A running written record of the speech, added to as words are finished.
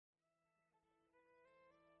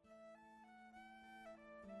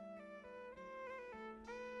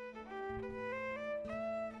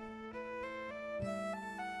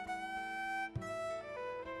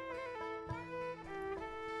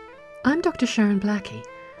I'm Dr. Sharon Blackie,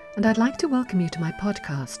 and I'd like to welcome you to my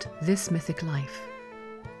podcast, This Mythic Life.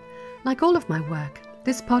 Like all of my work,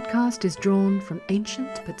 this podcast is drawn from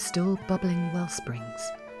ancient but still bubbling well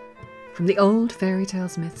springs, from the old fairy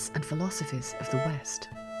tales, myths and philosophies of the West.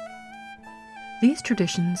 These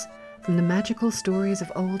traditions, from the magical stories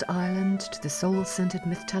of old Ireland to the soul-centered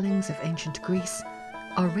myth-tellings of ancient Greece,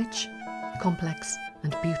 are rich, complex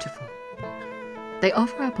and beautiful. They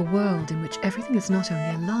offer up a world in which everything is not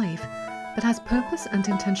only alive, but has purpose and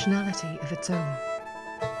intentionality of its own.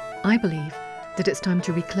 I believe that it's time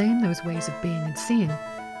to reclaim those ways of being and seeing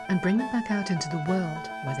and bring them back out into the world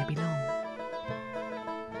where they belong.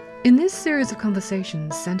 In this series of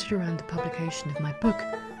conversations centered around the publication of my book,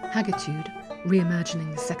 Haggitude, Reimagining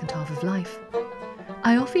the Second Half of Life,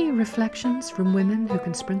 I offer you reflections from women who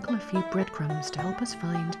can sprinkle a few breadcrumbs to help us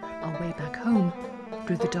find our way back home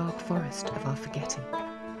through the dark forest of our forgetting.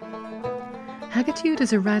 Haggitude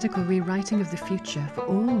is a radical rewriting of the future for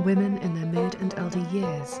all women in their mid and elder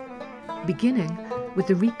years, beginning with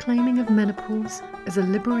the reclaiming of menopause as a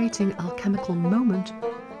liberating alchemical moment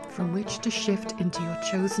from which to shift into your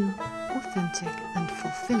chosen, authentic and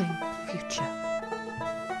fulfilling future.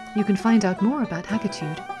 You can find out more about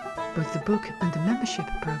Haggitude, both the book and the membership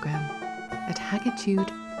program, at haggitude.org.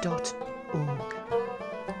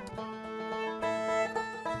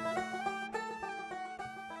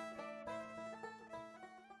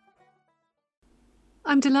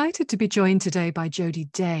 I'm delighted to be joined today by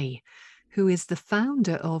Jodie Day, who is the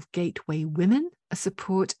founder of Gateway Women, a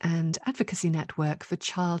support and advocacy network for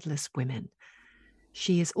childless women.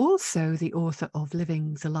 She is also the author of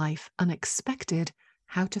Living the Life Unexpected: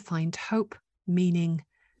 How to Find Hope, Meaning,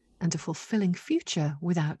 and a Fulfilling Future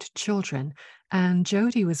Without Children. And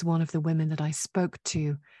Jodie was one of the women that I spoke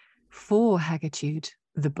to for Haggitude,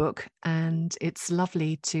 the book, and it's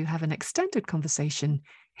lovely to have an extended conversation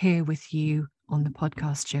here with you on the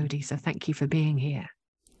podcast, Jodie. So thank you for being here.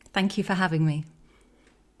 Thank you for having me.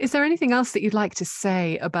 Is there anything else that you'd like to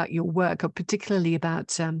say about your work, or particularly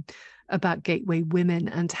about Gateway Women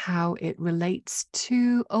and how it relates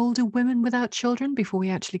to older women without children, before we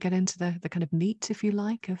actually get into the kind of meat, if you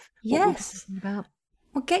like, of what we're talking about?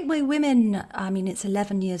 Well, Gateway Women, it's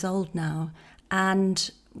 11 years old now. And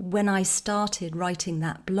when I started writing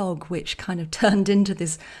that blog, which kind of turned into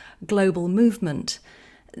this global movement,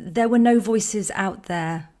 there were no voices out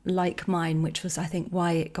there like mine, which was, I think,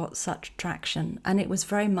 why it got such traction. And it was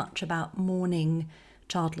very much about mourning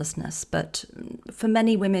childlessness, but for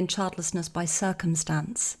many women, childlessness by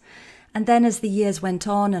circumstance. And then as the years went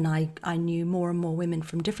on and I knew more and more women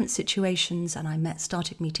from different situations, and I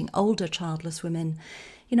started meeting older childless women,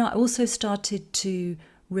 I also started to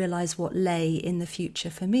realize what lay in the future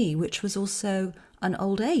for me, which was also an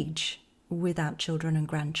old age without children and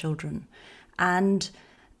grandchildren. And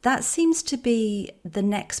that seems to be the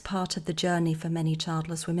next part of the journey for many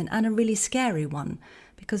childless women, and a really scary one,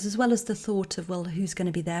 because as well as the thought of, well, who's going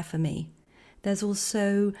to be there for me, there's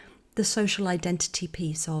also the social identity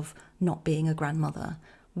piece of not being a grandmother,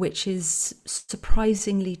 which is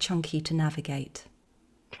surprisingly chunky to navigate.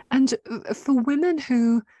 And for women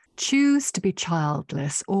who choose to be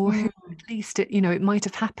childless, or who at least it might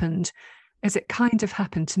have happened, as it kind of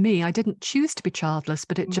happened to me. I didn't choose to be childless,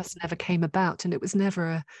 but it just never came about, and it was never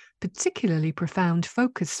a particularly profound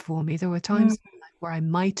focus for me. There were times where I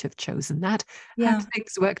might have chosen that, had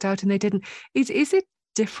things worked out and they didn't. Is it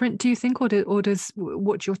different, do you think, or does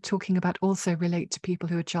what you're talking about also relate to people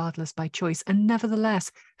who are childless by choice and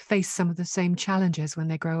nevertheless face some of the same challenges when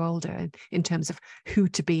they grow older in terms of who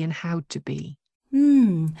to be and how to be?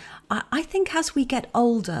 I think as we get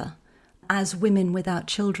older, as women without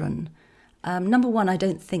children, number one, I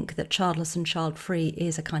don't think that childless and child-free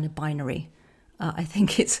is a kind of binary. I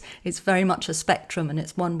think it's very much a spectrum, and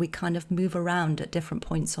it's one we kind of move around at different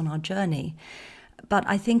points on our journey. But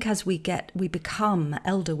I think as we become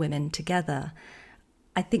elder women together,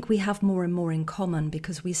 I think we have more and more in common,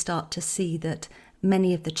 because we start to see that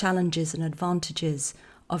many of the challenges and advantages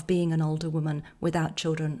of being an older woman without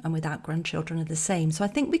children and without grandchildren are the same. So I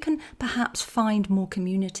think we can perhaps find more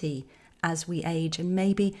community as we age, and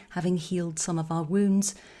maybe having healed some of our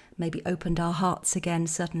wounds, maybe opened our hearts again.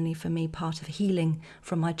 Certainly for me, part of healing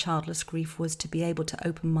from my childless grief was to be able to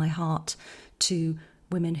open my heart to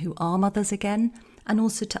women who are mothers again, and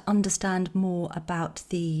also to understand more about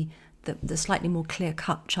the slightly more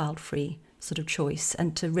clear-cut child-free sort of choice,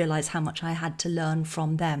 and to realise how much I had to learn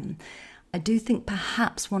from them. I do think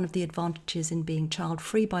perhaps one of the advantages in being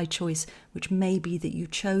child-free by choice, which may be that you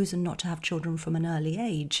chose not to have children from an early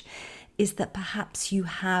age, is that perhaps you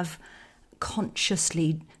have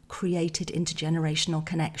consciously created intergenerational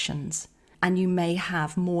connections. and you may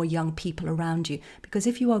have more young people around you. Because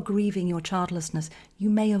if you are grieving your childlessness, you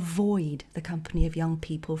may avoid the company of young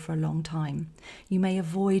people for a long time. You may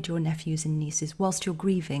avoid your nephews and nieces whilst you're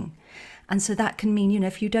grieving. And so that can mean,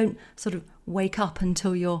 if you don't sort of wake up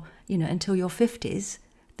until until your 50s,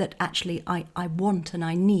 that actually I want and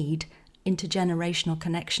I need intergenerational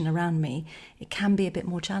connection around me, it can be a bit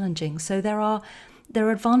more challenging. So there are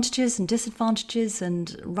advantages and disadvantages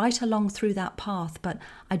and right along through that path. But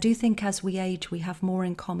I do think as we age, we have more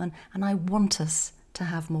in common. And I want us to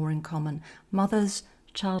have more in common. Mothers,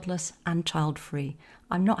 childless and child-free.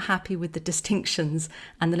 I'm not happy with the distinctions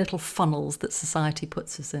and the little funnels that society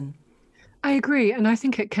puts us in. I agree. And I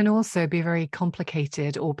think it can also be very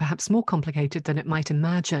complicated, or perhaps more complicated than it might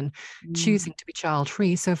imagine, choosing to be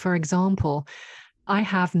child-free. So, for example, I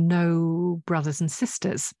have no brothers and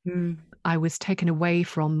sisters. I was taken away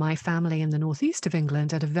from my family in the northeast of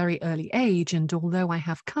England at a very early age. And although I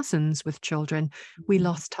have cousins with children, we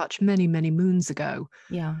lost touch many, many moons ago.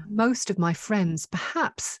 Yeah. Most of my friends,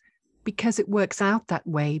 perhaps because it works out that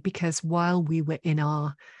way, because while we were in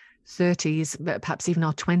our 30s, perhaps even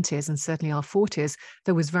our 20s and certainly our 40s,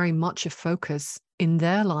 there was very much a focus in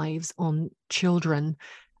their lives on children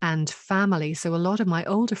and family. So a lot of my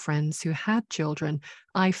older friends who had children,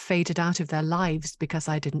 I faded out of their lives because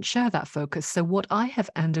I didn't share that focus. So what I have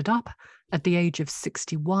ended up at the age of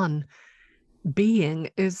 61 being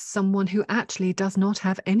is someone who actually does not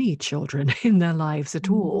have any children in their lives at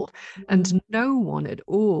all, and no one at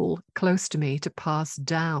all close to me to pass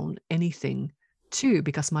down anything to,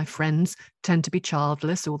 because my friends tend to be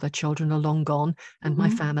childless or their children are long gone, and my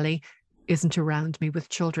family isn't around me with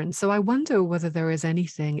children. So I wonder whether there is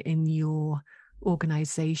anything in your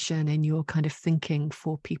organization, in your kind of thinking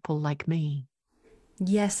for people like me.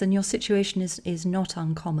 Yes, and your situation is not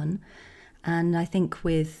uncommon. And I think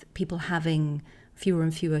with people having fewer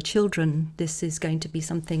and fewer children, this is going to be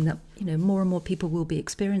something that, more and more people will be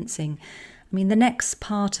experiencing. I mean, the next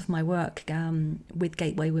part of my work with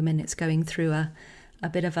Gateway Women, it's going through a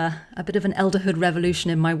bit of an elderhood revolution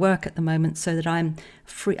in my work at the moment, so that I'm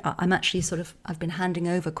free. I'm actually I've been handing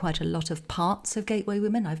over quite a lot of parts of Gateway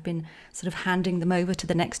Women. I've been sort of handing them over to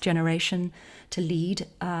the next generation to lead,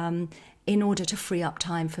 in order to free up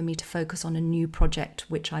time for me to focus on a new project,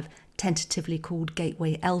 which I've tentatively called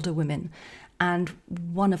Gateway Elder Women. And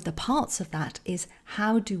one of the parts of that is,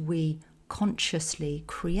 how do we consciously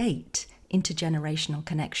create intergenerational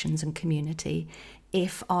connections and community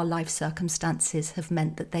if our life circumstances have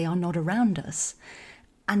meant that they are not around us?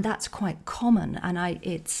 And that's quite common. And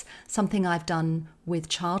it's something I've done with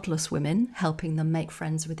childless women, helping them make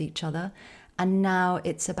friends with each other. And now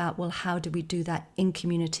it's about, well, how do we do that in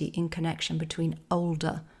community, in connection between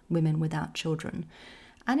older women without children?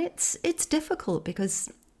 And it's difficult,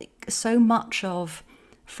 because so much of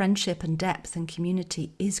friendship and depth and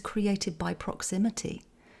community is created by proximity.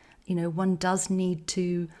 One does need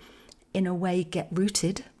to, in a way, get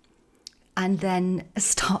rooted and then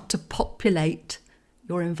start to populate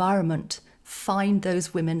your environment. Find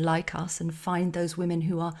those women like us, and find those women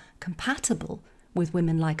who are compatible with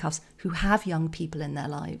women like us, who have young people in their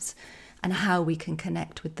lives, and how we can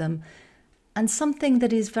connect with them. And something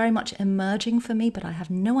that is very much emerging for me, but I have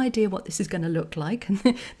no idea what this is going to look like.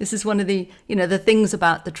 And this is one of the, the things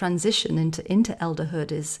about the transition into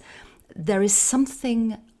elderhood, is there is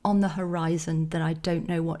something on the horizon that I don't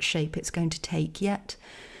know what shape it's going to take yet.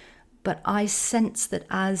 But I sense that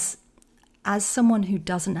as someone who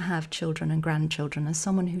doesn't have children and grandchildren, as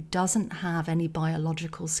someone who doesn't have any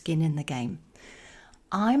biological skin in the game,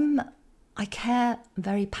 I care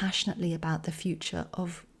very passionately about the future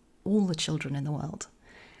of all the children in the world.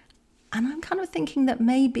 And I'm kind of thinking that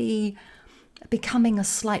maybe becoming a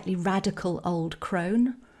slightly radical old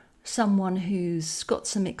crone, someone who's got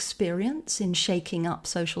some experience in shaking up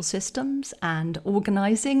social systems and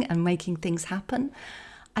organizing and making things happen,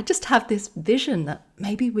 I just have this vision that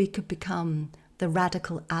maybe we could become the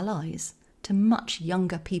radical allies to much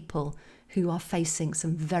younger people who are facing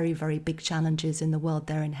some very, very big challenges in the world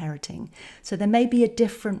they're inheriting. So there may be a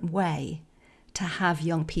different way to have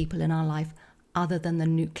young people in our life other than the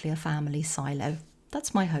nuclear family silo.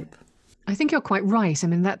 That's my hope. I think you're quite right. I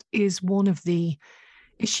mean, that is one of the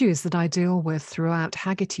issues that I deal with throughout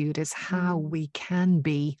Haggitude, is how we can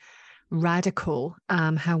be radical,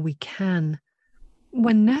 how we can,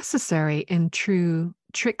 when necessary, in true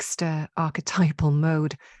trickster archetypal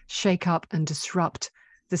mode, shake up and disrupt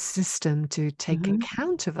the system to take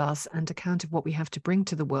account of us and account of what we have to bring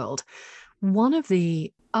to the world. One of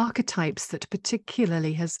the archetypes that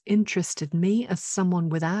particularly has interested me as someone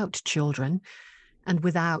without children and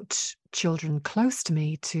without children close to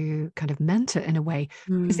me to kind of mentor in a way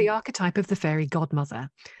is the archetype of the fairy godmother.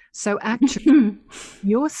 So actually,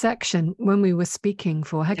 your section, when we were speaking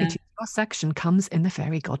for Hecate, your section comes in the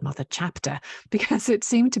fairy godmother chapter because it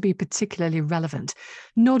seemed to be particularly relevant.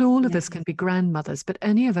 Not all of us can be grandmothers, but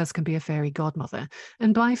any of us can be a fairy godmother.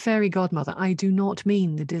 And by fairy godmother, I do not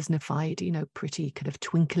mean the Disneyfied, pretty kind of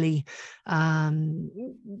twinkly,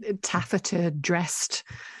 taffeta dressed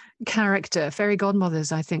character. Fairy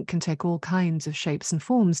godmothers, I think, can take all kinds of shapes and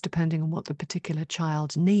forms depending on what the particular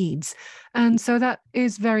child needs. And so that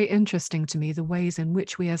is very interesting to me, the ways in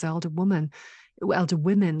which we as elder women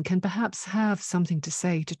can perhaps have something to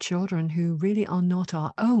say to children who really are not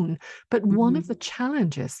our own. But one of the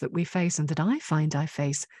challenges that we face, and that I find I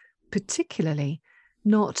face, particularly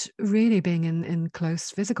not really being in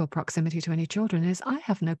close physical proximity to any children, is I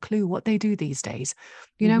have no clue what they do these days.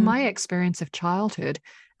 My experience of childhood,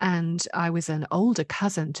 and I was an older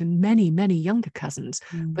cousin to many, many younger cousins,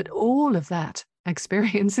 but all of that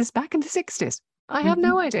experience is back in the 60s. I have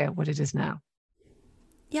no idea what it is now.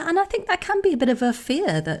 Yeah, and I think that can be a bit of a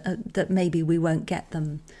fear that maybe we won't get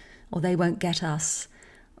them or they won't get us.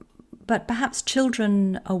 But perhaps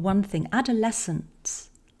children are one thing. Adolescents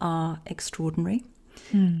are extraordinary.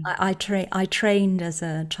 I trained as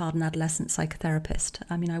a child and adolescent psychotherapist.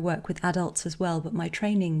 I mean, I work with adults as well, but my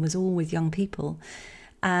training was all with young people.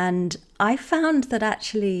 And I found that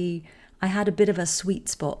actually I had a bit of a sweet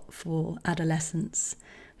spot for adolescents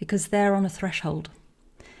because they're on a threshold.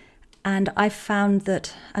 And I found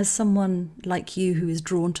that as someone like you who is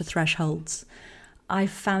drawn to thresholds, I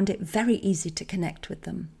found it very easy to connect with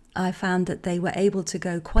them. I found that they were able to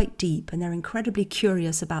go quite deep and they're incredibly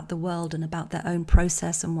curious about the world and about their own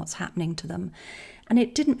process and what's happening to them. And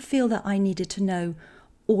it didn't feel that I needed to know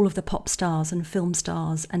all of the pop stars and film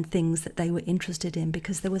stars and things that they were interested in,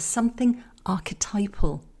 because there was something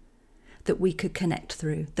archetypal that we could connect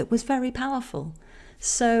through that was very powerful.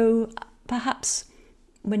 So perhaps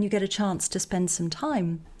when you get a chance to spend some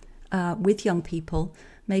time with young people,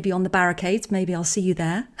 maybe on the barricades, maybe I'll see you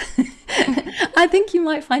there. I think you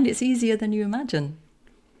might find it's easier than you imagine.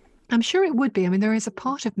 I'm sure it would be. I mean, there is a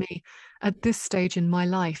part of me at this stage in my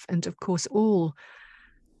life, and of course all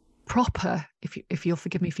proper, if you'll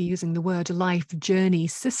forgive me for using the word, life journey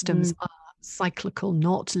systems are cyclical,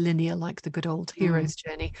 not linear like the good old hero's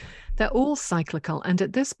journey. They're all cyclical. And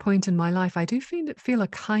at this point in my life, I do feel a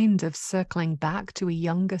kind of circling back to a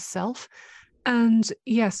younger self. And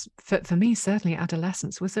yes, for me, certainly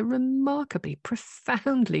adolescence was a remarkably,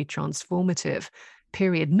 profoundly transformative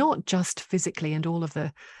period, not just physically and all of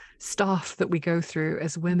the stuff that we go through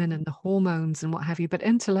as women and the hormones and what have you, but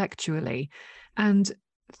intellectually and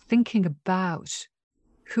thinking about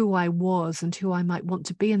who I was and who I might want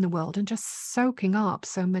to be in the world and just soaking up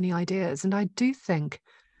so many ideas. And I do think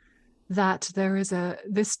that there is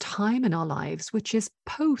this time in our lives which is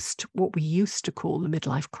post what we used to call the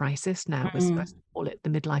midlife crisis. Now we're supposed to call it the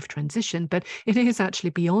midlife transition, but it is actually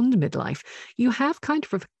beyond midlife. You have kind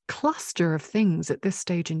of a cluster of things at this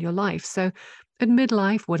stage in your life. So at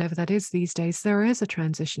midlife, whatever that is these days, there is a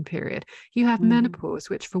transition period. You have menopause,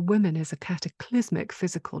 which for women is a cataclysmic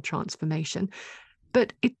physical transformation.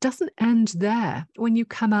 But it doesn't end there. When you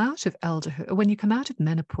come out of elderhood, when you come out of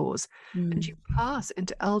menopause and you pass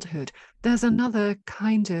into elderhood, there's another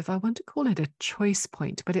kind of, I want to call it a choice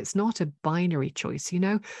point, but it's not a binary choice.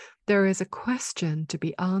 There is a question to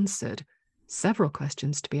be answered, several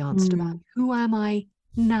questions to be answered about who am I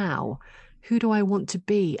now? Who do I want to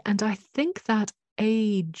be? And I think that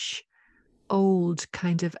age-old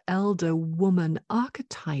kind of elder woman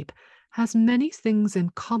archetype has many things in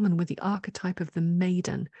common with the archetype of the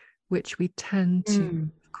maiden, which we tend to,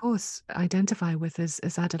 of course, identify with as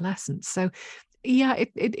adolescents. So, yeah,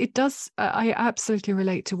 it does. I absolutely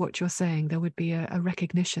relate to what you're saying. There would be a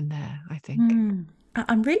recognition there, I think.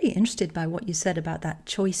 I'm really interested by what you said about that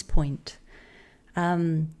choice point.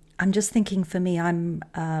 I'm just thinking, for me, I'm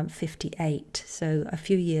 58, so a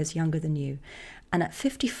few years younger than you. And at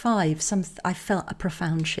 55, I felt a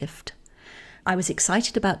profound shift. I was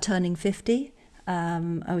excited about turning 50.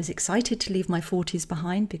 I was excited to leave my 40s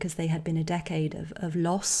behind because they had been a decade of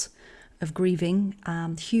loss, of grieving,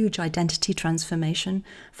 huge identity transformation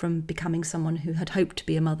from becoming someone who had hoped to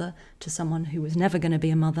be a mother to someone who was never going to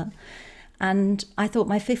be a mother. And I thought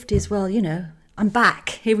my 50s, well, I'm back.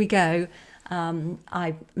 Here we go.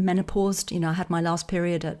 I menopaused. I had my last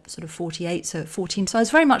period at sort of 48, so at 14. So I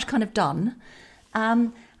was very much kind of done.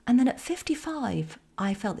 And then at 55,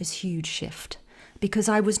 I felt this huge shift because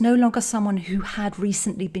I was no longer someone who had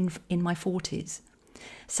recently been in my 40s.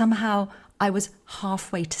 Somehow I was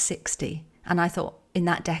halfway to 60, and I thought in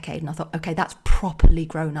that decade, and I thought, okay, that's properly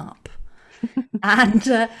grown up.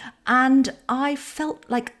 And I felt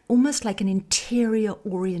like almost like an interior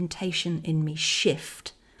orientation in me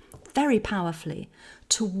shift very powerfully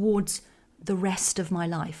towards the rest of my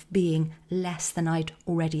life being less than I'd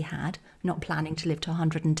already had, not planning to live to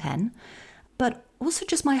 110, but also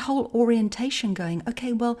just my whole orientation going,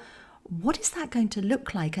 okay, well, what is that going to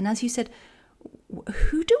look like? And as you said,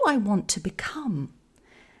 who do I want to become?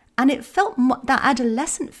 And it felt that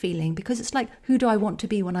adolescent feeling, because it's like, who do I want to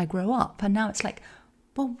be when I grow up? And now it's like,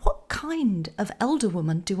 well, what kind of elder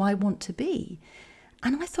woman do I want to be?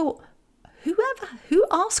 And I thought, who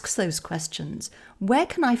asks those questions? Where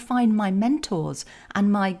can I find my mentors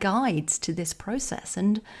and my guides to this process?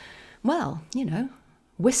 And, well,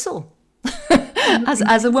 whistle.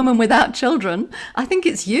 As a woman without children, I think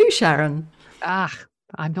it's you, Sharon.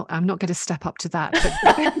 I'm not going to step up to that,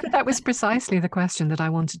 but that was precisely the question that I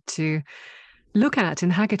wanted to look at in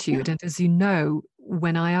Haggitude. And as you know,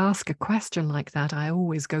 when I ask a question like that, I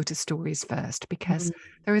always go to stories first, because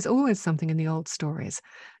there is always something in the old stories.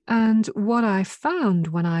 And what I found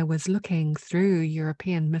when I was looking through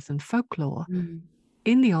European myth and folklore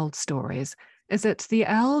in the old stories is that the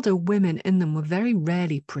elder women in them were very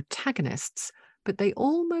rarely protagonists, but they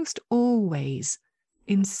almost always,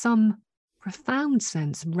 in some profound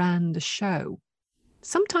sense, ran the show.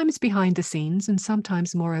 Sometimes behind the scenes and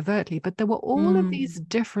sometimes more overtly, but there were all of these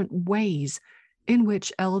different ways in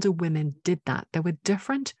which elder women did that. There were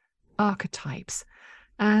different archetypes.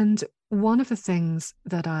 And one of the things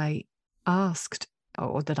that I asked,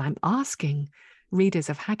 or that I'm asking readers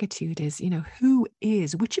of Haggitude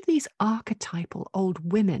is, which of these archetypal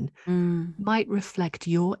old women might reflect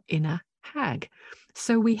your inner hag?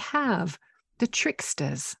 So we have the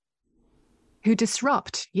tricksters who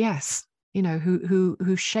disrupt, yes,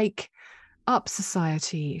 who shake up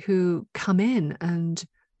society, who come in and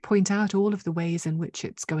point out all of the ways in which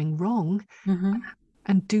it's going wrong,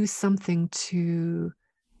 and do something to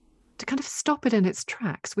kind of stop it in its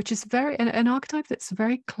tracks, which is an archetype that's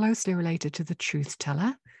very closely related to the truth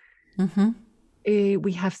teller.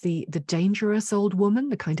 We have the dangerous old woman,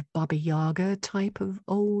 the kind of Baba Yaga type of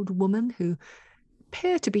old woman who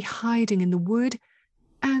appear to be hiding in the wood,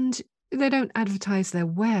 and they don't advertise their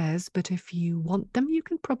wares, but if you want them, you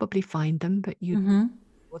can probably find them, but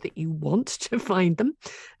or that you want to find them.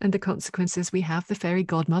 And the consequences, we have the fairy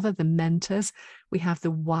godmother, the mentors, we have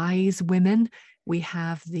the wise women, we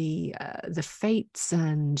have the fates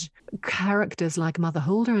and characters like Mother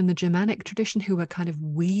Hulda in the Germanic tradition who are kind of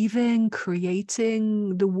weaving,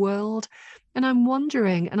 creating the world. And I'm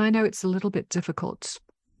wondering, and I know it's a little bit difficult,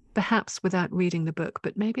 perhaps without reading the book,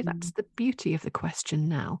 but maybe that's the beauty of the question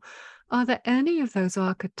now. Are there any of those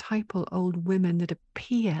archetypal old women that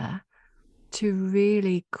appear to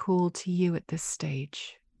really call to you at this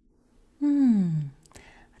stage? I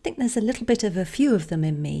think there's a little bit of a few of them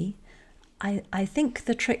in me. I think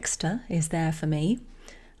the trickster is there for me,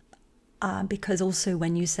 because also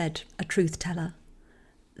when you said a truth teller,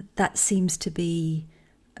 that seems to be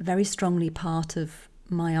very strongly part of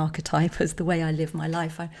my archetype as the way I live my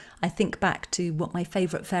life. I think back to what my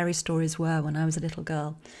favourite fairy stories were when I was a little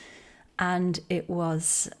girl. And it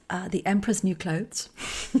was The Emperor's New Clothes.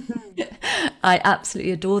 I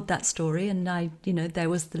absolutely adored that story. And there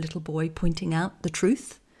was the little boy pointing out the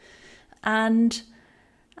truth. And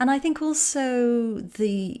I think also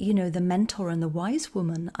the mentor and the wise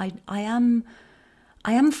woman. I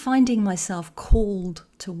am finding myself called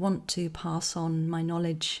to want to pass on my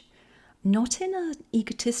knowledge, not in an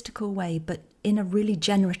egotistical way, but in a really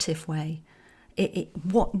generative way.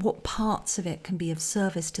 What parts of it can be of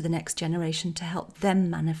service to the next generation to help them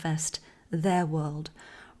manifest their world,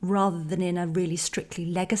 rather than in a really strictly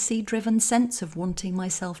legacy-driven sense of wanting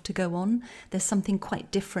myself to go on. There's something quite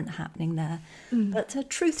different happening there. But a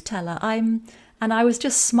truth teller, and I was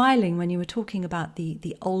just smiling when you were talking about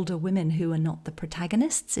the older women who are not the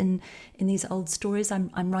protagonists in these old stories.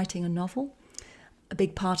 I'm writing a novel. A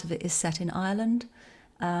big part of it is set in Ireland.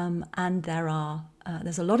 And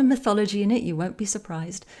there's a lot of mythology in it, you won't be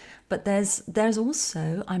surprised. But there's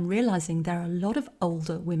also, I'm realising there are a lot of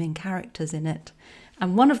older women characters in it.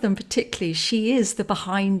 And one of them particularly, she is the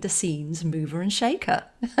behind-the-scenes mover and shaker.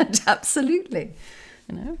 Absolutely.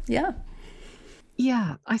 Yeah.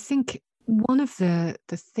 Yeah, I think one of the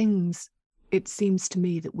things it seems to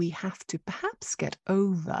me that we have to perhaps get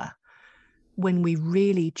over when we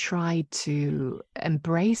really try to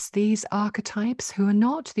embrace these archetypes, who are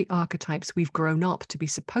not the archetypes we've grown up to be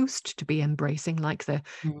supposed to be embracing, like the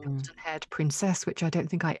golden-haired princess, which I don't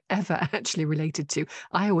think I ever actually related to.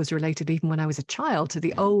 I always related, even when I was a child, to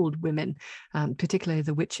the old women, particularly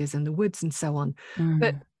the witches in the woods and so on.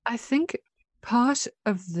 But I think part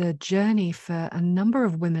of the journey for a number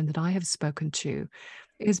of women that I have spoken to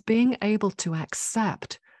is being able to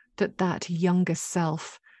accept that that younger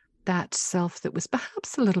self, that self that was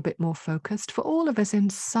perhaps a little bit more focused for all of us in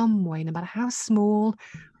some way, no matter how small,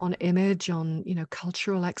 on image, on,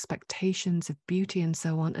 cultural expectations of beauty and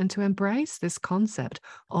so on, and to embrace this concept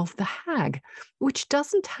of the hag, which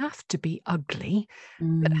doesn't have to be ugly,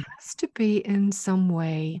 but Mm. has to be in some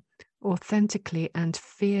way authentically and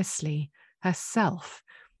fiercely herself.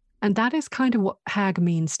 And that is kind of what hag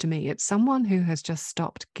means to me. It's someone who has just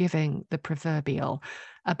stopped giving the proverbial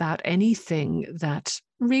about anything that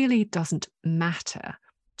really doesn't matter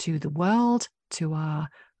to the world, to our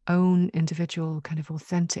own individual kind of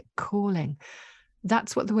authentic calling.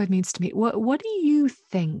 That's what the word means to me. What do you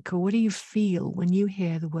think, or what do you feel when you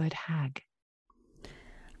hear the word hag?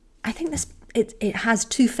 I think it has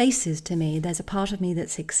two faces to me. There's a part of me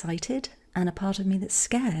that's excited and a part of me that's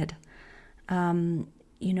scared.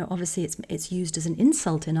 Obviously it's used as an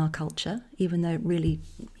insult in our culture, even though it really,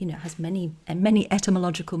 has many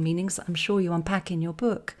etymological meanings that I'm sure you unpack in your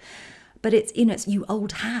book. But it's you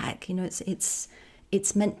old hag.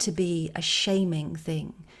 It's meant to be a shaming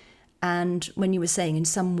thing. And when you were saying in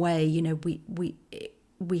some way,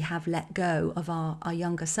 we have let go of our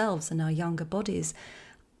younger selves and our younger bodies.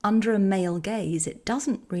 Under a male gaze, it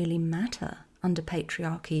doesn't really matter under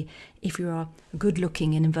patriarchy if you're a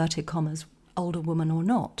good-looking, in inverted commas, older woman or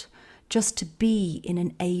not. Just to be in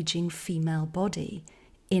an aging female body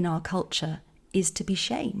in our culture is to be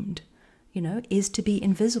shamed, is to be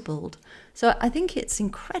invisibled. So I think it's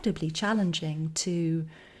incredibly challenging to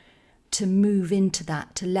move into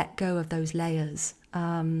that, to let go of those layers.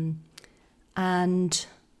 And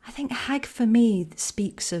I think hag for me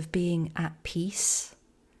speaks of being at peace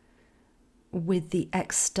with the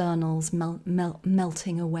externals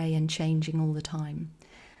melting away and changing all the time.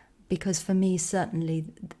 Because for me, certainly,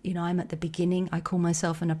 I'm at the beginning. I call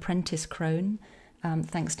myself an apprentice crone,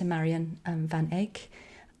 thanks to Marian van Eyck.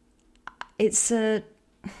 It's a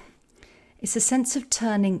sense of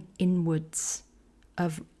turning inwards,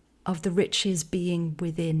 of the riches being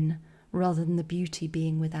within rather than the beauty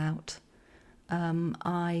being without.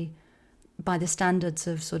 By the standards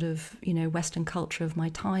of sort of, Western culture of my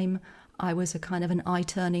time, I was a kind of an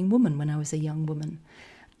eye-turning woman when I was a young woman.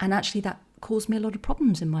 And actually that caused me a lot of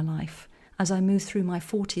problems in my life. As I moved through my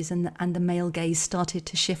 40s and the male gaze started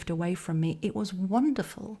to shift away from me, it was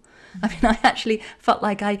wonderful. I mean, I actually felt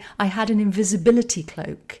like I had an invisibility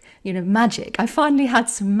cloak, magic. I finally had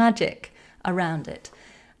some magic around it.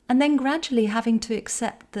 And then gradually having to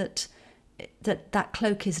accept that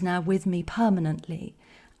cloak is now with me permanently.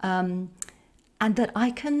 And that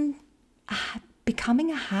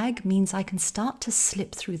becoming a hag means I can start to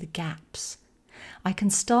slip through the gaps. I can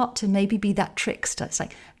start to maybe be that trickster. It's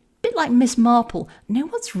like a bit like Miss Marple. No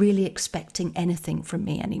one's really expecting anything from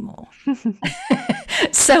me anymore.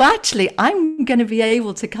 So actually, I'm going to be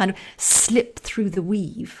able to kind of slip through the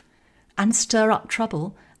weave and stir up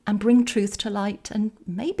trouble and bring truth to light. And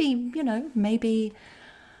maybe,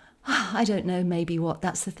 I don't know, maybe what.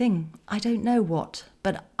 That's the thing. I don't know what.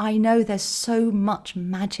 But I know there's so much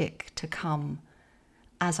magic to come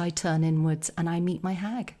as I turn inwards and I meet my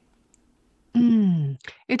hag.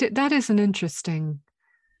 That is an interesting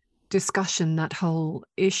discussion, that whole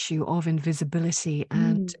issue of invisibility.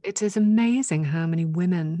 And it is amazing how many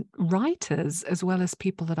women writers, as well as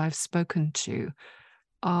people that I've spoken to,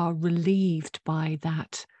 are relieved by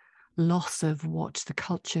that loss of what the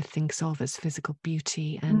culture thinks of as physical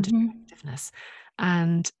beauty and attractiveness.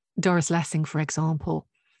 And Doris Lessing, for example,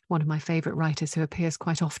 one of my favorite writers who appears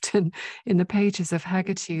quite often in the pages of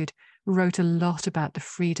Hagitude, wrote a lot about the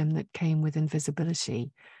freedom that came with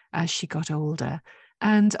invisibility as she got older.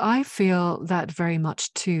 And I feel that very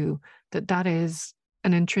much too, that is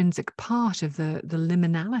an intrinsic part of the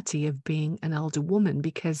liminality of being an elder woman,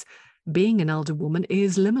 because being an elder woman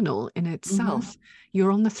is liminal in itself.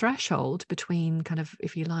 You're on the threshold between kind of,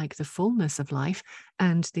 if you like, the fullness of life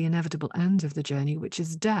and the inevitable end of the journey, which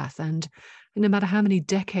is death. And no matter how many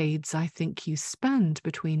decades I think you spend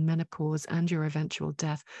between menopause and your eventual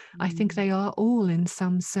death, I think they are all in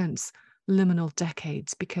some sense liminal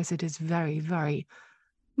decades, because it is very, very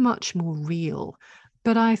much more real.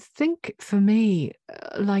 But I think for me,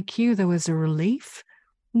 like you, there was a relief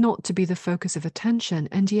not to be the focus of attention.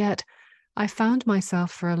 And yet I found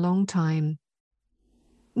myself for a long time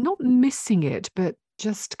not missing it, but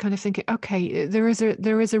just kind of thinking, okay, there is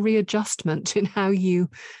a readjustment in how you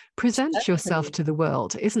present yourself to the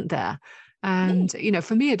world, isn't there? And,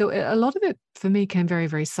 for me, a lot of it for me came very,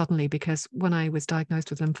 very suddenly, because when I was diagnosed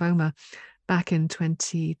with lymphoma, back in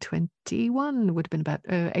 2021, would have been about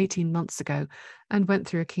 18 months ago, and went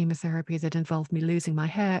through a chemotherapy that involved me losing my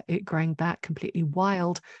hair, it growing back completely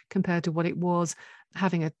wild compared to what it was,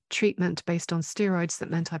 having a treatment based on steroids that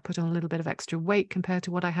meant I put on a little bit of extra weight compared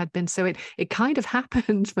to what I had been. So it kind of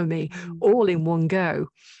happened for me all in one go.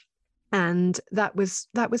 And that was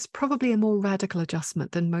probably a more radical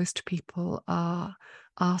adjustment than most people are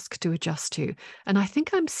asked to adjust to. And I think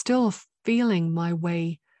I'm still feeling my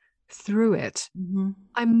way through it. Mm-hmm.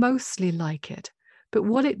 I mostly like it. But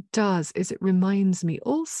what it does is it reminds me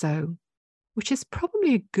also, which is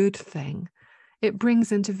probably a good thing, it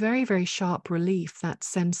brings into very, very sharp relief that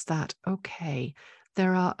sense that, okay,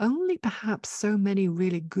 there are only perhaps so many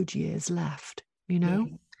really good years left, Yeah.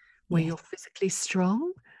 where Yeah. you're physically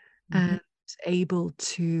strong Mm-hmm. and able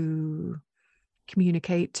to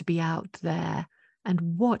communicate, to be out there.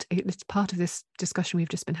 And it's part of this discussion we've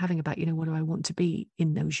just been having about, what do I want to be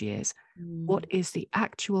in those years? What is the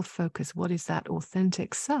actual focus? What is that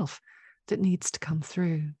authentic self that needs to come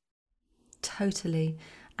through? Totally.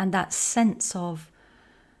 And that sense of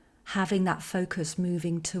having that focus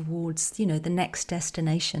moving towards, the next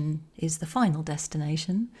destination is the final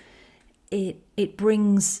destination. It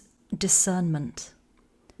brings discernment.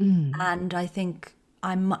 And I think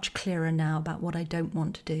I'm much clearer now about what I don't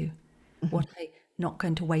want to do, what I'm not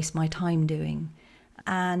going to waste my time doing.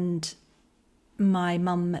 And my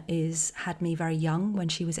mum had me very young when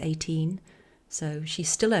she was 18. So she's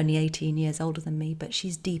still only 18 years older than me, but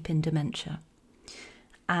she's deep in dementia.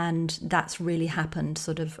 And that's really happened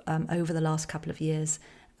sort of over the last couple of years.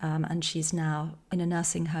 And she's now in a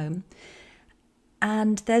nursing home.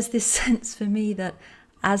 And there's this sense for me that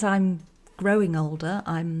as I'm growing older,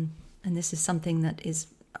 and this is something that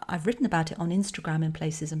I've written about it on Instagram in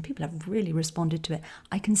places and people have really responded to it.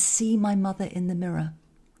 I can see my mother in the mirror.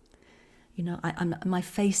 My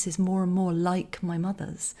face is more and more like my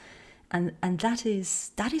mother's. And that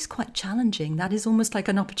is quite challenging. That is almost like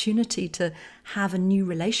an opportunity to have a new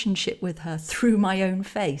relationship with her through my own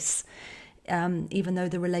face, even though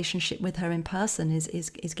the relationship with her in person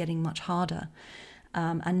is getting much harder.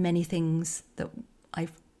 And many things that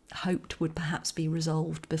I've hoped would perhaps be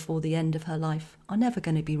resolved before the end of her life are never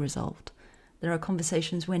going to be resolved. There are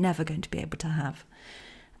conversations we're never going to be able to have.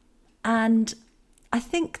 And I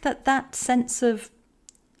think that sense of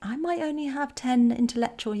I might only have 10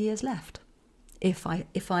 intellectual years left if I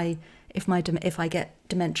get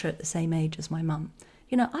dementia at the same age as my mum.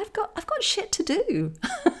 I've got shit to do.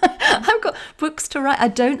 I've got books to write. I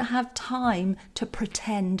don't have time to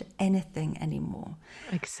pretend anything anymore.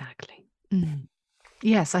 Exactly.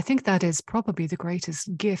 Yes, I think that is probably the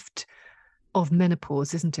greatest gift of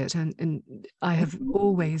menopause, isn't it? And I have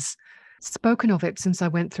always spoken of it since I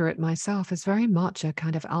went through it myself as very much a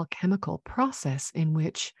kind of alchemical process in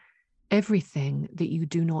which everything that you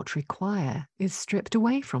do not require is stripped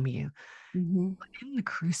away from you. In the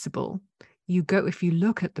crucible, if you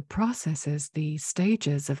look at the processes, the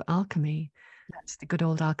stages of alchemy that the good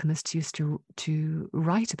old alchemists used to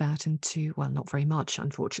write about well, not very much,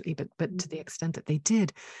 unfortunately, but to the extent that they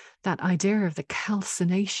did, that idea of the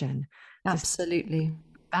calcination, absolutely,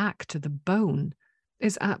 back to the bone,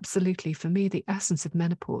 is absolutely, for me, the essence of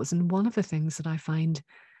menopause. And one of the things that I find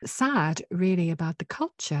sad, really, about the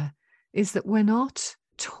culture is that we're not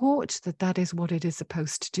taught that is what it is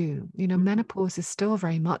supposed to do. Menopause is still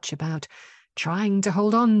very much about trying to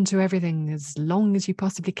hold on to everything as long as you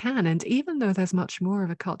possibly can. And even though there's much more of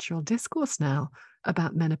a cultural discourse now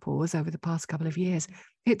about menopause over the past couple of years,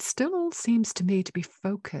 it still all seems to me to be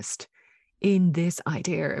focused in this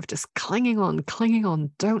idea of just clinging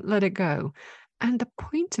on, don't let it go. And the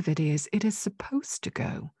point of it is supposed to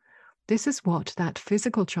go. This is what that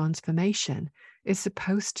physical transformation is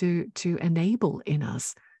supposed to enable in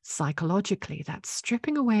us psychologically, that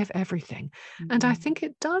stripping away of everything. And I think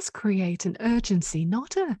it does create an urgency,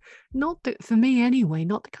 for me anyway,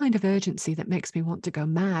 not the kind of urgency that makes me want to go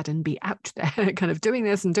mad and be out there kind of doing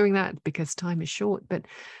this and doing that because time is short, but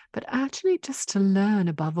actually just to learn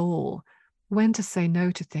above all when to say no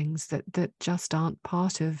to things that just aren't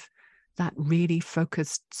part of that really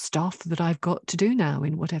focused stuff that I've got to do now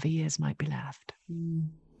in whatever years might be left.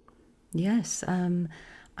 Yes,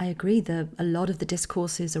 I agree. A lot of the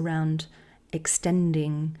discourses around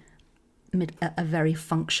extending a very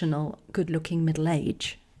functional, good-looking middle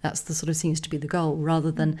age, that's the sort of seems to be the goal,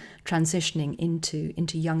 rather than transitioning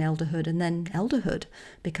into young elderhood and then elderhood,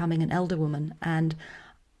 becoming an elder woman. And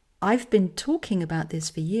I've been talking about this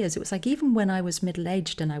for years. It was like even when I was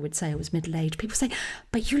middle-aged and I would say I was middle-aged, people say,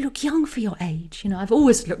 but you look young for your age. I've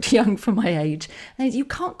always looked young for my age. And you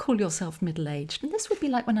can't call yourself middle-aged. And this would be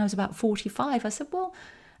like when I was about 45. I said, well,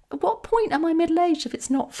 at what point am I middle-aged if it's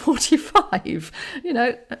not 45?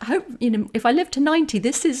 I hope, if I live to 90,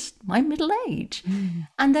 this is my middle age.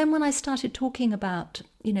 And then when I started talking about,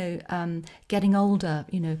 getting older,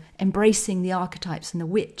 embracing the archetypes and the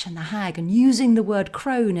witch and the hag and using the word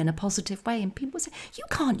crone in a positive way, and people would say, you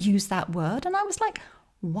can't use that word. And I was like,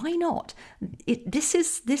 why not? This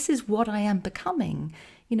is what I am becoming.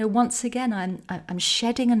 Once again, I'm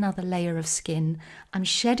shedding another layer of skin. I'm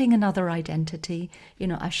shedding another identity.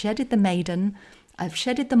 I've shedded the maiden. I've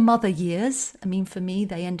shedded the mother years. I mean, for me,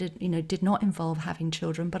 they did not involve having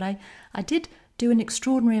children, but I did do an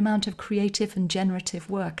extraordinary amount of creative and generative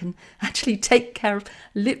work and actually take care of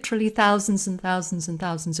literally thousands and thousands and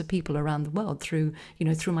thousands of people around the world through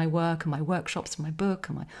my work and my workshops and my book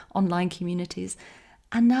and my online communities.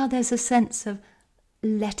 And now there's a sense of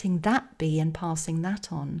letting that be and passing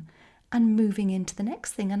that on and moving into the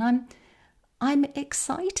next thing. And I'm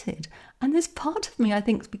excited. And there's part of me, I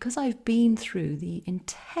think, because I've been through the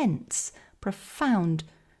intense, profound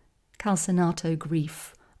calcinato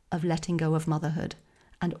grief of letting go of motherhood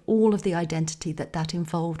and all of the identity that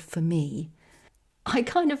involved for me, I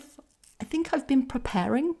think I've been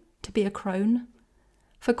preparing to be a crone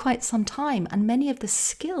for quite some time. And many of the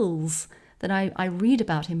skills that I read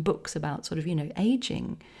about in books about sort of,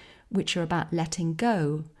 aging, which are about letting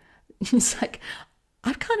go. It's like,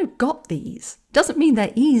 I've kind of got these. Doesn't mean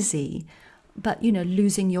they're easy, but,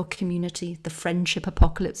 losing your community, the friendship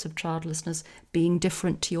apocalypse of childlessness, being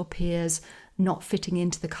different to your peers, not fitting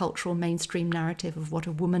into the cultural mainstream narrative of what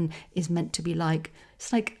a woman is meant to be like.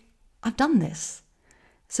 It's like, I've done this.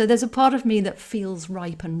 So there's a part of me that feels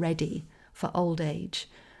ripe and ready for old age.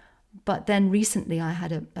 But then recently I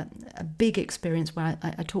had a big experience where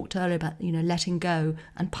I talked earlier about, letting go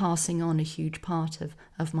and passing on a huge part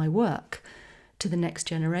of my work to the next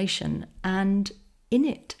generation. And in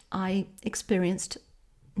it, I experienced,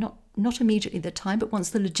 not immediately at the time, but once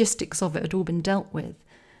the logistics of it had all been dealt with,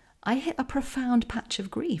 I hit a profound patch of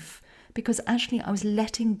grief because actually I was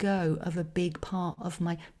letting go of a big part of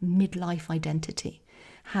my midlife identity,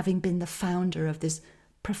 having been the founder of this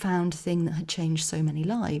profound thing that had changed so many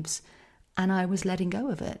lives, and I was letting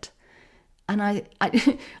go of it. And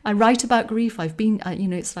I write about grief. I've been,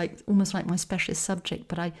 it's like almost like my specialist subject,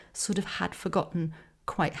 but I sort of had forgotten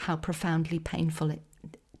quite how profoundly painful it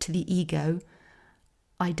to the ego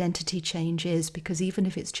identity change is, because even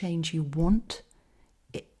if it's change you want,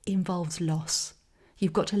 it involves loss.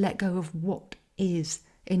 You've got to let go of what is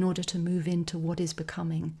in order to move into what is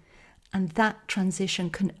becoming. And that transition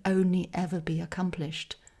can only ever be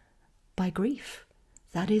accomplished by grief.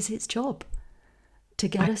 That is its job, to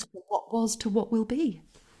get us from what was to what will be.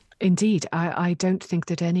 Indeed. I don't think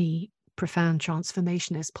that any profound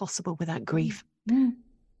transformation is possible without grief.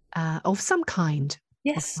 Of some kind.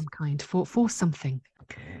 Yes. Of some kind, for something.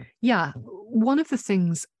 Yeah. One of the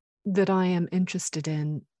things that I am interested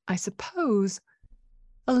in, I suppose,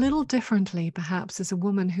 a little differently, perhaps, as a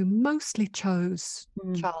woman who mostly chose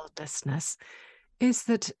childlessness, is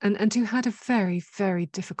that, and who had a very, very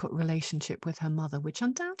difficult relationship with her mother, which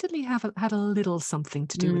undoubtedly had a little something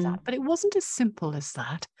to do with that. But it wasn't as simple as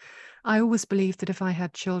that. I always believed that if I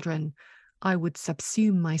had children, I would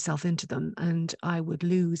subsume myself into them and I would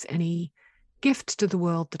lose any gift to the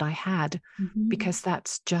world that I had, because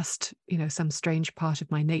that's just, some strange part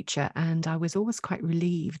of my nature. And I was always quite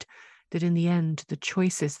relieved that in the end, the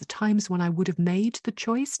times when I would have made the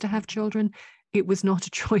choice to have children, it was not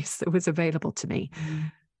a choice that was available to me.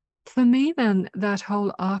 For me, then, that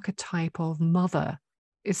whole archetype of mother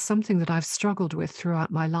is something that I've struggled with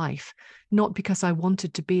throughout my life, not because I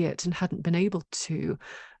wanted to be it and hadn't been able to,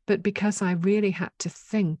 but because I really had to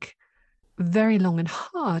think very long and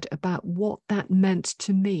hard about what that meant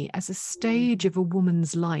to me as a stage of a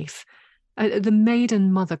woman's life. The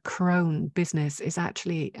maiden mother crone business is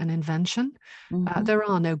actually an invention. There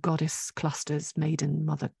are no goddess clusters, maiden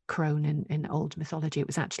mother crone in old mythology. It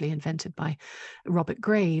was actually invented by Robert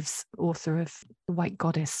Graves, author of The White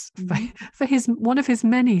Goddess, for one of his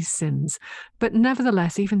many sins. But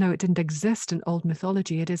nevertheless, even though it didn't exist in old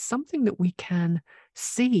mythology, it is something that we can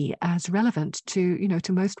see as relevant to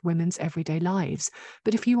most women's everyday lives.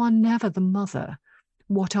 But if you are never the mother,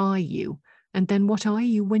 what are you? And then what are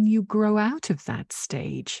you when you grow out of that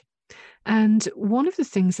stage? And one of the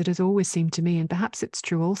things that has always seemed to me, and perhaps it's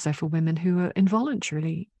true also for women who are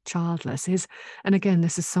involuntarily childless, is, and again,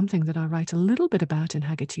 this is something that I write a little bit about in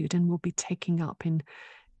Haggitude and will be taking up in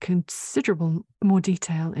considerable more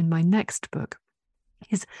detail in my next book,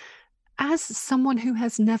 is as someone who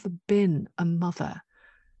has never been a mother,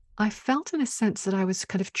 I felt in a sense that I was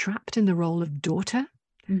kind of trapped in the role of daughter,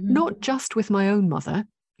 not just with my own mother.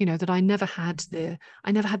 that I never had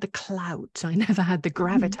the clout, I never had the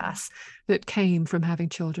gravitas that came from having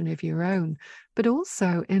children of your own. But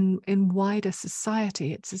also in wider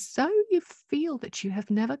society, it's as though you feel that you have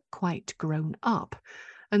never quite grown up.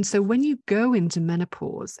 And so when you go into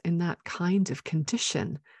menopause in that kind of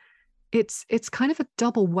condition, it's kind of a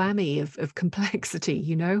double whammy of complexity,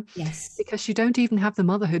 Yes. because you don't even have the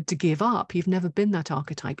motherhood to give up. You've never been that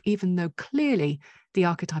archetype, even though clearly the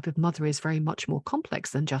archetype of mother is very much more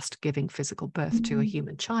complex than just giving physical birth to a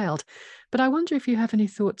human child. But I wonder if you have any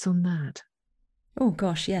thoughts on that. Oh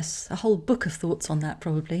gosh, yes, a whole book of thoughts on that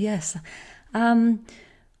probably. Yes. Um,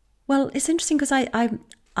 well, it's interesting because I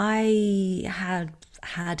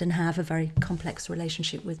had and have a very complex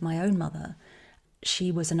relationship with my own mother.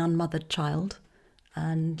 She was an unmothered child,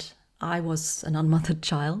 and I was an unmothered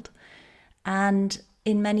child. And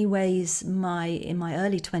in many ways, in my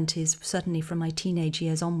early 20s, certainly from my teenage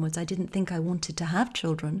years onwards, I didn't think I wanted to have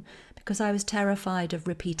children because I was terrified of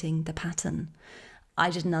repeating the pattern.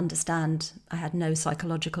 I didn't understand. I had no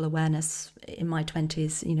psychological awareness in my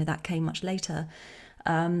 20s. That came much later.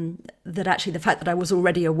 That actually the fact that I was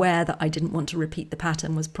already aware that I didn't want to repeat the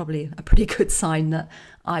pattern was probably a pretty good sign that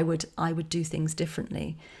I would do things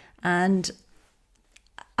differently. And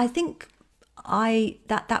I think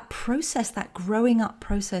that process, that growing up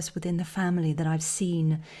process within the family that I've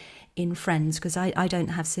seen in friends, because I don't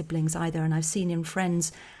have siblings either, and I've seen in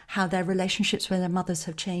friends how their relationships with their mothers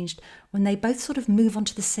have changed when they both sort of move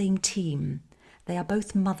onto the same team. They are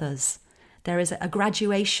both mothers. There is a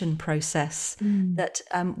graduation process that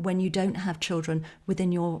when you don't have children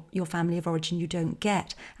within your family of origin, you don't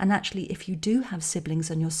get. And actually, if you do have siblings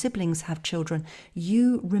and your siblings have children,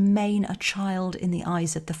 you remain a child in the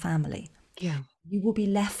eyes of the family. Yeah. You will be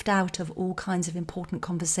left out of all kinds of important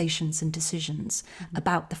conversations and decisions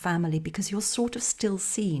about the family because you're sort of still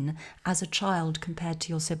seen as a child compared to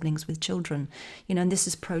your siblings with children. And this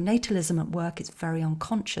is pronatalism at work. It's very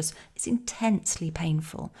unconscious. It's intensely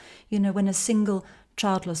painful. When a single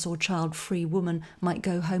childless or child-free woman might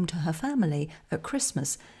go home to her family at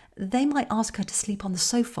Christmas, they might ask her to sleep on the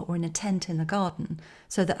sofa or in a tent in the garden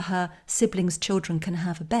so that her siblings' children can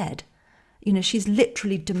have a bed. She's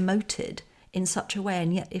literally demoted in such a way,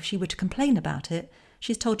 and yet if she were to complain about it,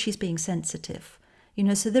 she's told she's being sensitive.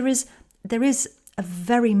 So there is a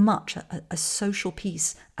very much a social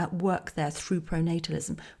piece at work there through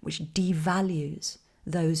pronatalism, which devalues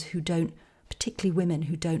those who don't, particularly women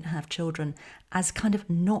who don't have children, as kind of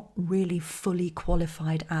not really fully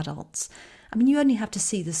qualified adults. I mean, you only have to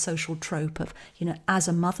see the social trope of, as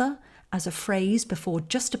a mother, as a phrase before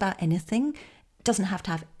just about anything. Doesn't have to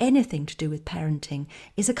have anything to do with parenting,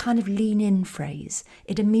 is a kind of lean-in phrase.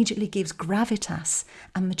 It immediately gives gravitas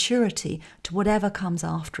and maturity to whatever comes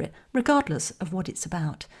after it, regardless of what it's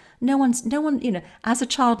about. No one, as a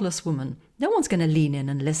childless woman, no one's going to lean in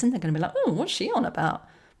and listen. They're going to be like, oh, what's she on about?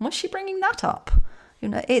 Why's she bringing that up?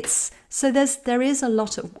 There is a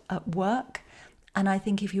lot at work. And I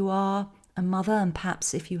think if you are a mother, and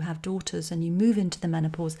perhaps if you have daughters and you move into the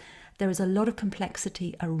menopause, there is a lot of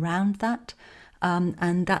complexity around that.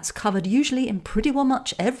 And that's covered usually in pretty well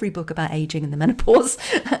much every book about aging and the menopause,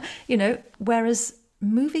 whereas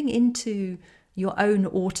moving into your own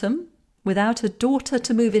autumn without a daughter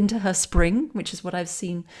to move into her spring, which is what I've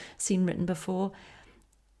seen written before,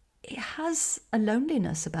 it has a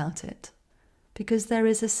loneliness about it because there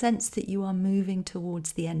is a sense that you are moving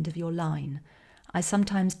towards the end of your line. I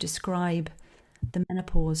sometimes describe the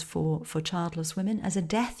menopause for childless women as a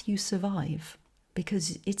death you survive,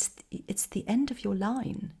 because it's the end of your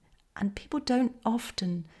line, and people don't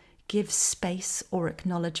often give space or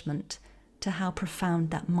acknowledgement to how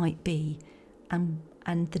profound that might be, and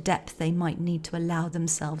the depth they might need to allow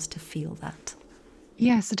themselves to feel that.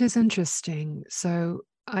 Yes, it is interesting. So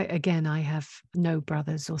I have no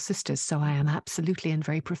brothers or sisters, so I am absolutely and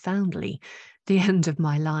very profoundly the end of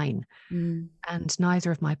my line. And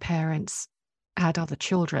neither of my parents had other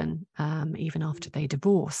children, even after they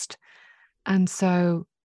divorced. And so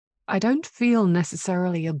I don't feel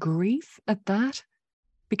necessarily a grief at that,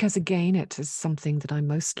 because again, it is something that I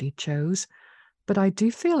mostly chose. But I do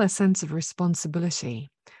feel a sense of responsibility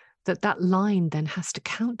that line then has to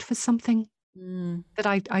count for something, that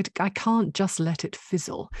I can't just let it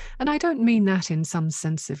fizzle. And I don't mean that in some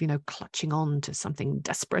sense of, clutching on to something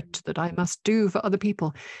desperate that I must do for other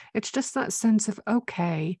people. It's just that sense of,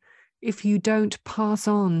 okay, if you don't pass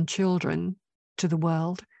on children to the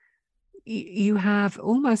world, you have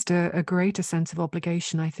almost a greater sense of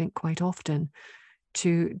obligation, I think, quite often,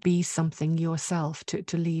 to be something yourself,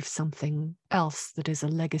 to leave something else that is a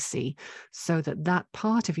legacy, so that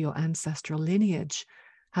part of your ancestral lineage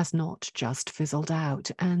has not just fizzled out.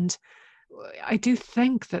 And I do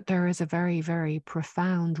think that there is a very, very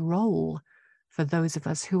profound role for those of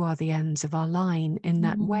us who are the ends of our line in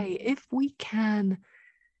that way, if we can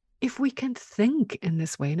think in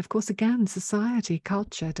this way. And of course, again, society,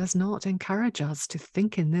 culture does not encourage us to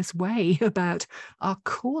think in this way about our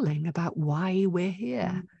calling, about why we're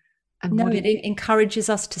here. And no, it encourages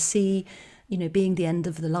us to see, being the end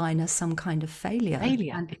of the line as some kind of failure.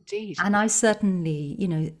 Indeed. And I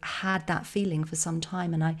certainly, had that feeling for some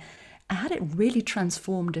time. And I had it really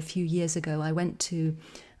transformed a few years ago. I went to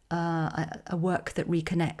a Work That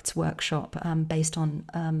Reconnects workshop based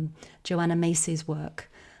on Joanna Macy's work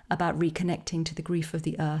about reconnecting to the grief of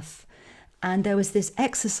the earth. And there was this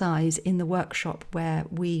exercise in the workshop where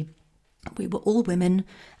we were all women,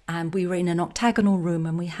 and we were in an octagonal room,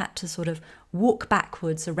 and we had to sort of walk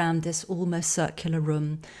backwards around this almost circular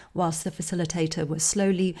room whilst the facilitator was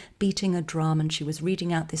slowly beating a drum, and she was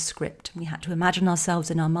reading out this script. We had to imagine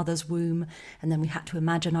ourselves in our mother's womb, and then we had to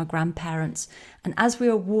imagine our grandparents. And as we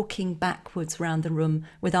were walking backwards around the room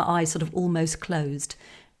with our eyes sort of almost closed,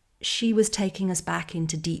 she was taking us back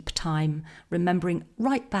into deep time, remembering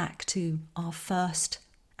right back to our first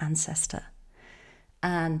ancestor.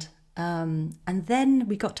 And then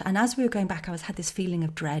we got to, and as we were going back, I had this feeling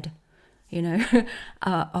of dread,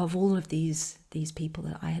 of all of these people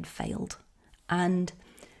that I had failed. And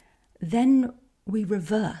then we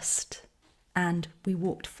reversed and we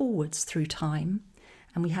walked forwards through time,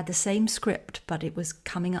 and we had the same script, but it was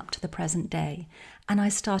coming up to the present day. And I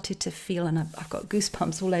started to feel, and I've got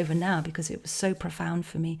goosebumps all over now because it was so profound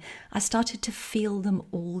for me, I started to feel them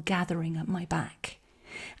all gathering at my back.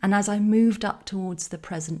 And as I moved up towards the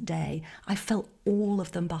present day, I felt all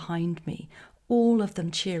of them behind me, all of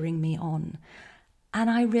them cheering me on. And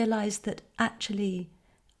I realized that actually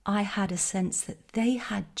I had a sense that they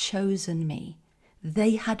had chosen me.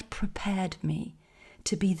 They had prepared me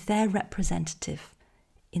to be their representative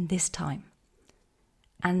in this time.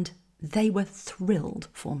 And they were thrilled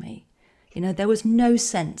for me. There was no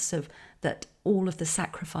sense of that all of the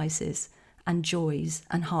sacrifices and joys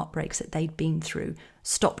and heartbreaks that they'd been through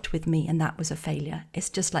stopped with me and that was a failure. It's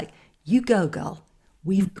just like, you go, girl,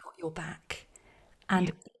 we've got your back. And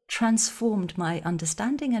it transformed my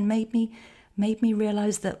understanding and made me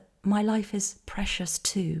realize that my life is precious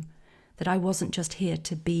too, that I wasn't just here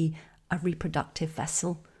to be a reproductive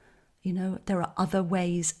vessel. There are other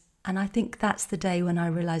ways. And I think that's the day when I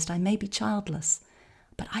realized I may be childless,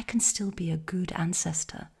 but I can still be a good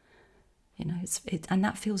ancestor. And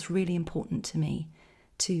that feels really important to me,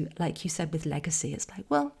 to, like you said, with legacy. It's like,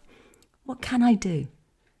 well, what can I do?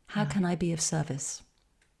 How can I be of service?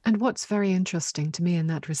 And what's very interesting to me in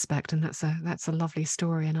that respect, and that's a lovely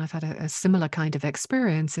story, and I've had a similar kind of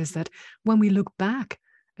experience, is that when we look back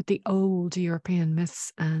at the old European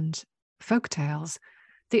myths and folk tales,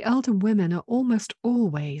 the elder women are almost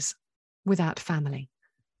always without family.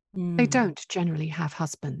 They don't generally have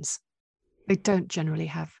husbands. They don't generally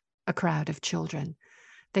have a crowd of children.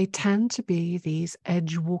 They tend to be these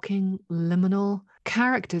edge-walking, liminal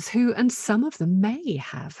characters who, and some of them may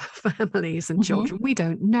have families and children. We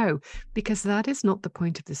don't know, because that is not the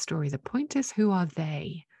point of the story. The point is, who are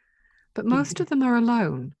they? But most of them are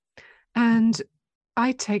alone. And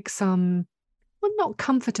I take some, well, not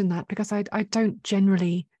comfort in that, because I don't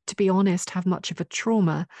generally, to be honest, have much of a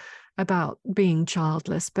trauma about being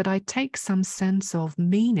childless, but I take some sense of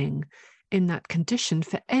meaning in that condition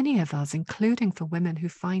for any of us, including for women who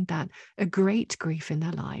find that a great grief in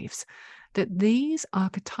their lives, that these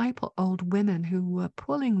archetypal old women who were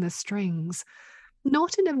pulling the strings,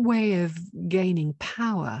 not in a way of gaining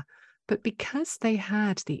power, but because they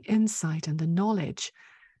had the insight and the knowledge,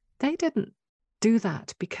 they didn't do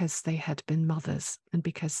that because they had been mothers and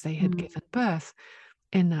because they had given birth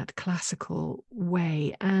in that classical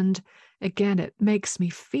way. And again, it makes me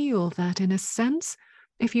feel that, in a sense,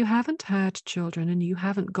 if you haven't had children and you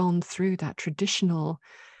haven't gone through that traditional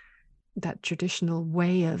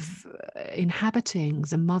way of inhabiting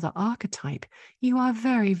the mother archetype, you are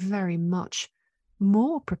very, very much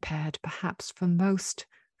more prepared, perhaps, for most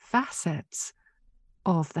facets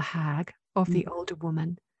of the hag, of the older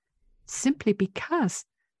woman, simply because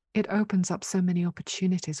it opens up so many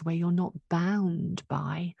opportunities where you're not bound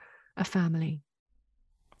by a family.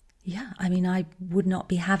 Yeah, I mean, I would not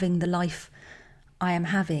be having the life I am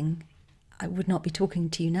having. I would not be talking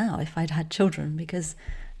to you now if I'd had children, because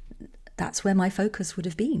that's where my focus would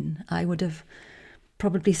have been. I would have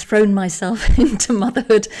probably thrown myself into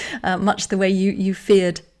motherhood, much the way you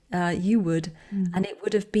feared you would, and it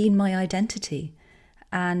would have been my identity.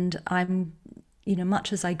 And I'm,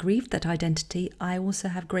 much as I grieved that identity, I also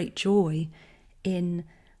have great joy in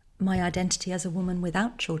my identity as a woman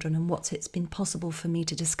without children and what it's been possible for me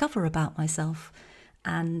to discover about myself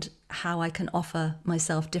and how I can offer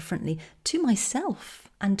myself differently to myself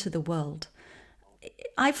and to the world.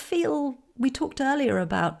 I feel we talked earlier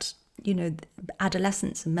about,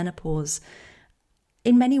 adolescence and menopause.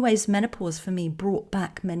 In many ways, menopause for me brought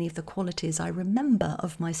back many of the qualities I remember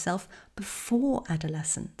of myself before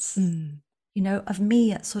adolescence. Of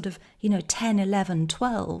me at sort of, 10, 11,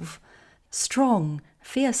 12, strong,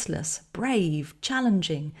 fierceless, brave,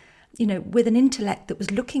 challenging, with an intellect that was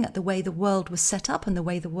looking at the way the world was set up and the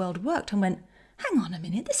way the world worked and went, hang on a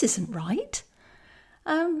minute, this isn't right.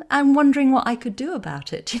 And wondering what I could do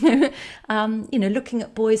about it, looking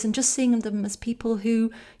at boys and just seeing them as people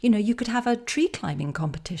who, you could have a tree climbing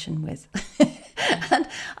competition with. And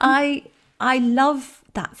I love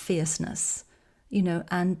that fierceness,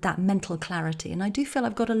 and that mental clarity. And I do feel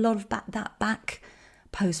I've got a lot of that back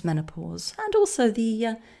post-menopause, and also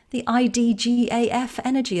the IDGAF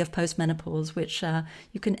energy of post-menopause, which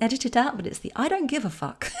you can edit it out, but it's the I don't give a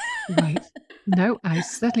fuck. Right. No, I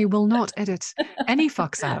certainly will not edit any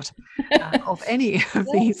fucks out of any of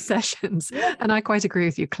these sessions. Yeah. And I quite agree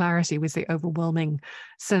with you. Clarity was the overwhelming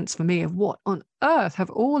sense for me of what on earth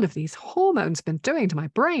have all of these hormones been doing to my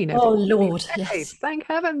brain? Oh, Lord, yes. Thank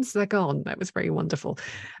heavens they're gone. That was very wonderful.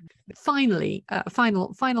 Finally,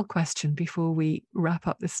 final question before we wrap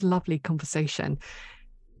up this lovely conversation.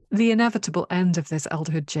 The inevitable end of this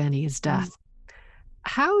elderhood journey is death.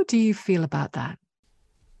 How do you feel about that?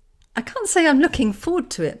 I can't say I'm looking forward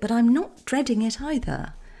to it, but I'm not dreading it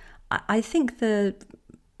either. I think the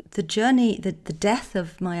journey, the death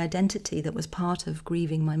of my identity that was part of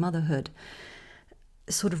grieving my motherhood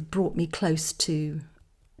sort of brought me close to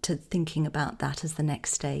thinking about that as the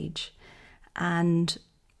next stage. And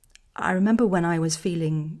I remember when I was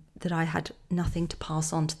feeling that I had nothing to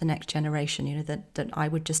pass on to the next generation, that I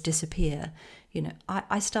would just disappear.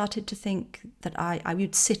 I started to think that I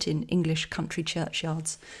would sit in English country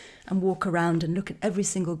churchyards and walk around and look at every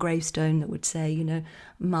single gravestone that would say,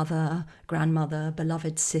 mother, grandmother,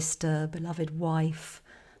 beloved sister, beloved wife.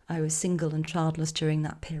 I was single and childless during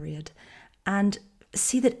that period. And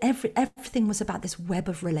see that everything was about this web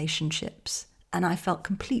of relationships, and I felt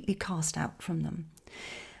completely cast out from them.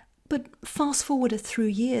 But fast forward a few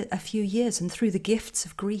years, and through the gifts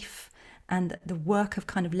of grief and the work of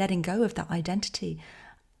kind of letting go of that identity,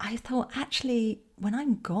 I thought, actually, when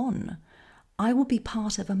I'm gone, I will be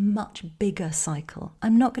part of a much bigger cycle.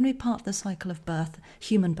 I'm not going to be part of the cycle of birth,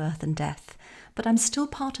 human birth and death, but I'm still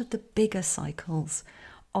part of the bigger cycles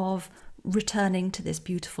of returning to this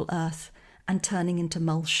beautiful earth and turning into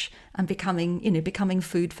mulch and becoming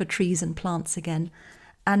food for trees and plants again.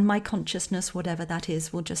 And my consciousness, whatever that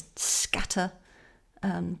is, will just scatter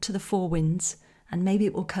to the four winds, and maybe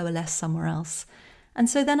it will coalesce somewhere else. And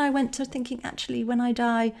so then I went to thinking, actually, when I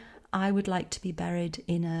die, I would like to be buried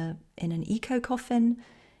in an eco coffin,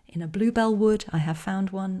 in a bluebell wood. I have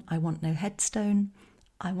found one. I want no headstone.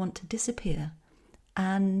 I want to disappear.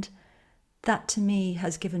 And that to me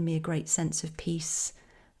has given me a great sense of peace,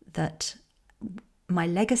 that my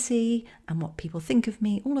legacy and what people think of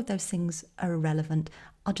me, all of those things are irrelevant.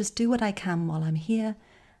 I'll just do what I can while I'm here,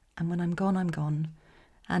 and when I'm gone, I'm gone.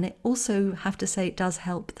 And it also, have to say, it does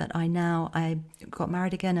help that I got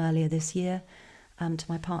married again earlier this year to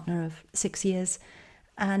my partner of 6 years,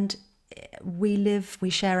 and we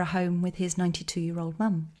share a home with his 92-year-old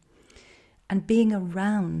mum. And being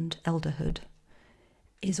around elderhood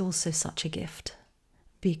is also such a gift,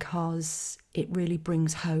 because it really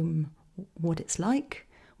brings home what it's like,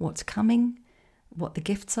 what's coming, what the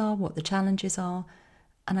gifts are, what the challenges are.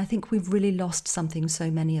 And I think we've really lost something,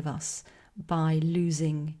 so many of us, by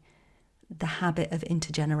losing the habit of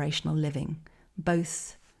intergenerational living,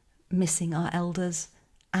 both missing our elders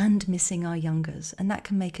and missing our youngers. And that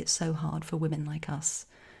can make it so hard for women like us.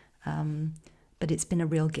 But it's been a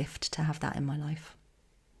real gift to have that in my life.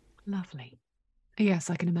 Lovely.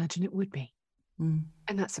 Yes, I can imagine it would be. And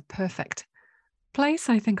that's a perfect place,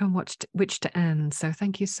 I think, on which to end. So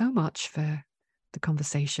thank you so much for the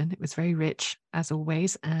conversation. It was very rich, as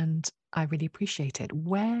always, and I really appreciate it.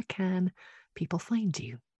 Where can people find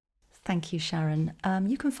you? Thank you, Sharon.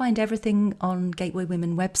 You can find everything on Gateway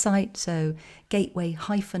Women website, so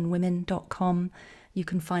gateway-women.com. You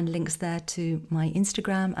can find links there to my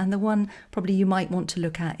Instagram, and the one probably you might want to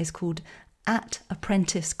look at is called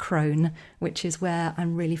 @ApprenticeCrone, which is where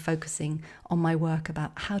I'm really focusing on my work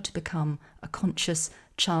about how to become a conscious,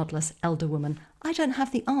 childless elder woman. I don't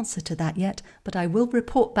have the answer to that yet, but I will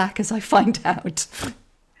report back as I find out.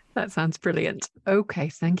 That sounds brilliant. Okay,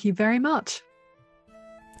 thank you very much.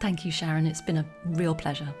 Thank you, Sharon. It's been a real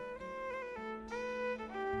pleasure.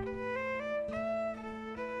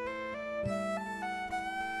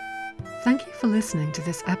 Thank you for listening to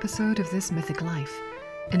this episode of This Mythic Life,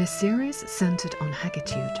 in a series centred on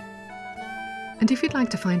Haggitude. And if you'd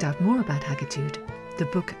like to find out more about Haggitude, the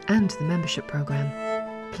book and the membership programme,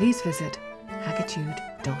 please visit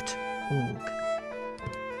haggitude.org.